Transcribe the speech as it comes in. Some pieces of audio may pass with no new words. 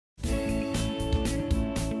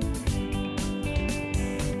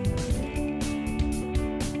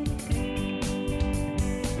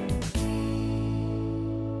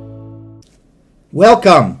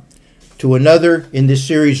Welcome to another in this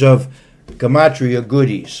series of Gematria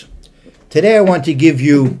goodies. Today I want to give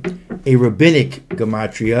you a rabbinic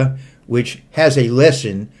Gematria which has a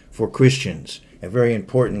lesson for Christians, a very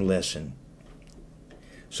important lesson.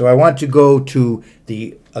 So I want to go to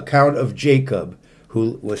the account of Jacob,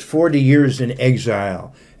 who was 40 years in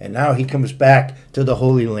exile, and now he comes back to the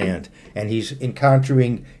Holy Land, and he's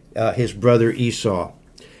encountering his brother Esau.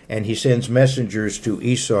 And he sends messengers to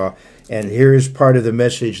Esau, and here is part of the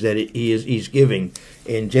message that he's giving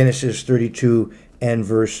in Genesis 32 and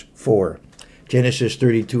verse 4. Genesis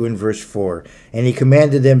 32 and verse 4. And he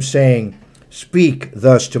commanded them, saying, Speak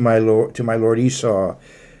thus to my lord Esau.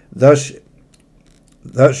 Thus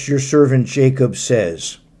your servant Jacob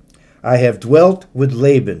says, I have dwelt with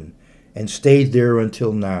Laban and stayed there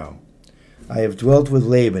until now. I have dwelt with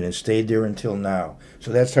Laban and stayed there until now.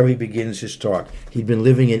 So that's how he begins his talk. He'd been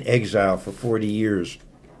living in exile for 40 years.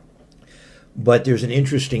 But there's an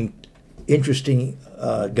interesting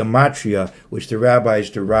gematria which the rabbis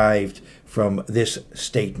derived from this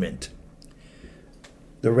statement.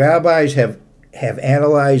 The rabbis have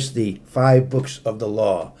analyzed the 5 books of the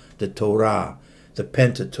law, the Torah, the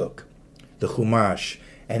Pentateuch, the Chumash,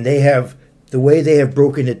 and the way they have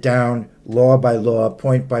broken it down law by law,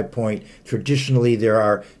 point by point. Traditionally, there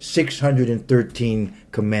are 613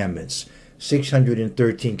 commandments.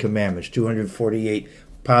 613 commandments, 248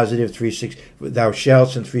 positive, 360, thou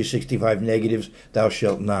shalt, and 365 negatives, thou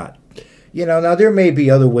shalt not. Now there may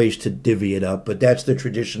be other ways to divvy it up, but that's the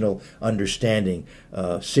traditional understanding.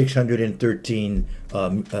 613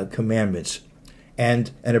 commandments.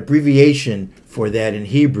 And an abbreviation for that in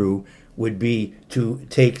Hebrew would be to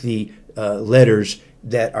take the letters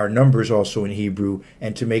that are numbers also in Hebrew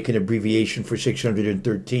and to make an abbreviation for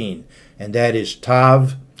 613. And that is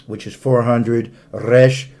Tav, which is 400,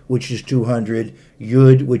 Resh, which is 200,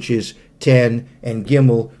 Yud, which is 10, and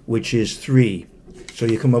Gimel, which is 3. So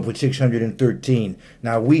you come up with 613.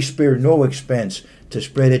 Now, we spare no expense to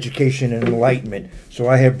spread education and enlightenment. So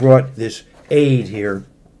I have brought this aid here.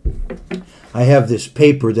 I have this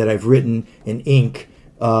paper that I've written in ink,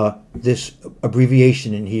 this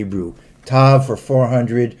abbreviation in Hebrew. Tav for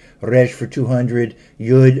 400, Resh for 200,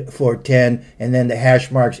 Yud for 10, and then the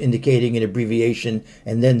hash marks indicating an abbreviation,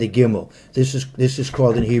 and then the Gimel. This is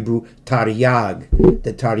called in Hebrew Taryag,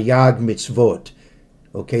 the Taryag mitzvot.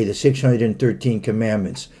 Okay, the 613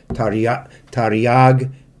 commandments.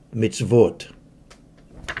 Taryag mitzvot.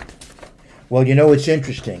 Well, it's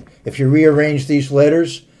interesting. If you rearrange these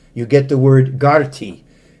letters, you get the word Garti.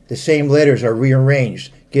 The same letters are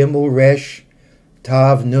rearranged. Gimel, Resh,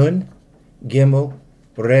 Tav, Nun. Gimel,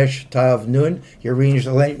 Resh, Tav, Nun. You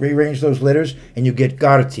rearrange those letters and you get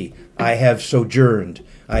Garti. I have sojourned.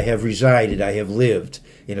 I have resided. I have lived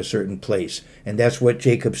in a certain place. And that's what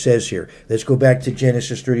Jacob says here. Let's go back to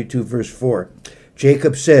Genesis 32 verse 4.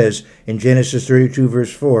 Jacob says in Genesis 32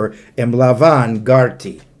 verse 4, Em Laban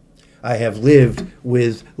Garti. I have lived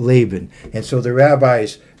with Laban. And so the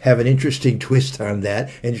rabbis have an interesting twist on that,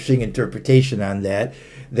 interesting interpretation on that.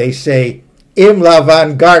 They say, Im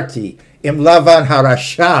Laban Garti. Im Laban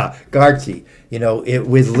harasha Garti.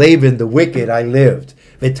 With Laban the wicked I lived.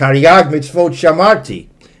 V'taryag mitzvot shamarti.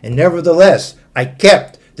 And nevertheless, I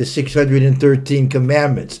kept the 613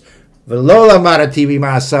 commandments. V'lo lamadati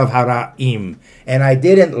b'ma'asav hara'im. And I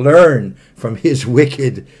didn't learn from his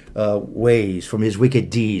wicked ways, from his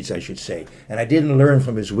wicked deeds, I should say. And I didn't learn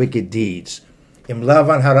from his wicked deeds. Im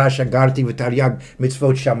Laban harasha garti v'taryag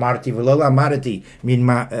mitzvot shamarti v'lo lamadati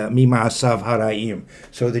mima'asav hara'im.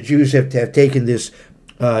 So the Jews have taken this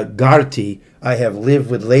garti, I have lived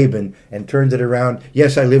with Laban, and turned it around.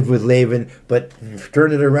 Yes, I lived with Laban, but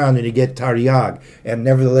turn it around and you get taryag. And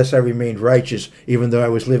nevertheless, I remained righteous, even though I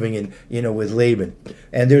was living with Laban.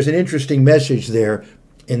 And there's an interesting message there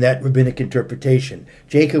in that rabbinic interpretation.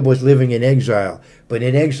 Jacob was living in exile, but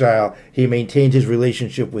in exile, he maintained his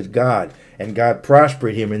relationship with God, and God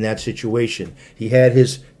prospered him in that situation. He had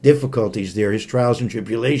his difficulties there, his trials and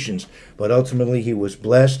tribulations, but ultimately he was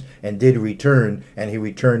blessed and did return, and he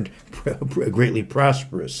returned greatly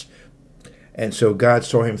prosperous. And so God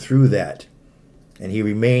saw him through that, and he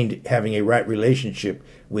remained having a right relationship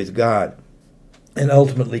with God, and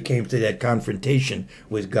ultimately came to that confrontation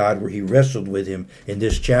with God where he wrestled with him in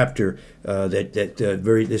this chapter,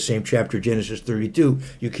 the same chapter, Genesis 32.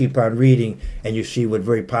 You keep on reading and you see what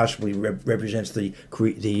very possibly represents the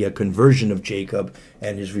conversion of Jacob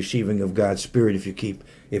and his receiving of God's Spirit if you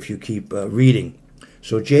keep reading.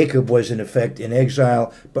 So Jacob was in effect in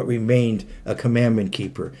exile but remained a commandment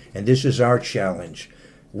keeper. And this is our challenge.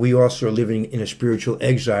 we also are living in a spiritual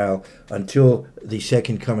exile until the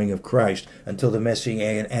second coming of Christ, until the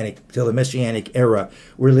Messianic era.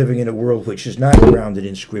 We're living in a world which is not grounded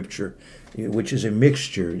in Scripture, which is a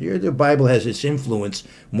mixture. The Bible has its influence,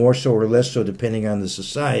 more so or less so, depending on the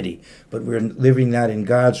society. But we're living not in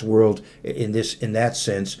God's world in that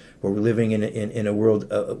sense, where we're living in a world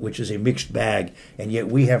which is a mixed bag, and yet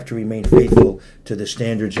we have to remain faithful to the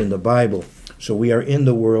standards in the Bible. So we are in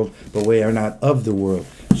the world, but we are not of the world.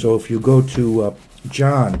 So if you go to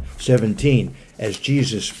John 17, as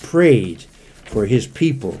Jesus prayed for his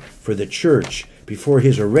people, for the church, before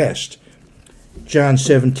his arrest, John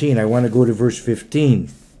 17, I want to go to verse 15.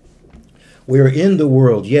 We are in the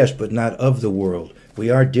world, yes, but not of the world. We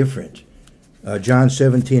are different. John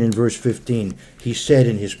 17 and verse 15, he said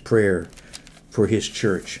in his prayer for his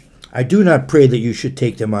church, I do not pray that you should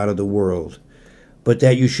take them out of the world, but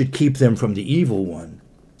that you should keep them from the evil one.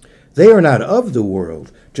 They are not of the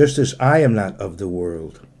world, just as I am not of the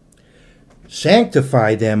world.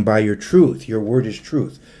 Sanctify them by your truth. Your word is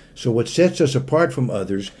truth. So what sets us apart from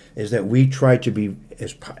others is that we try to be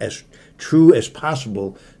as true as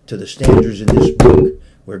possible to the standards in this book.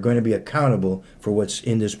 We're going to be accountable for what's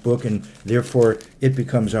in this book, and therefore it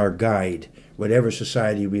becomes our guide. Whatever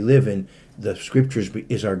society we live in, the Scriptures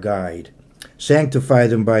is our guide. Sanctify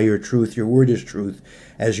them by your truth. Your word is truth.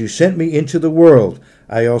 As you sent me into the world,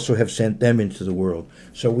 I also have sent them into the world.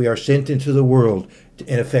 So we are sent into the world,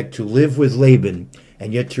 in effect, to live with Laban,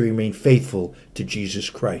 and yet to remain faithful to Jesus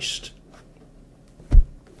Christ.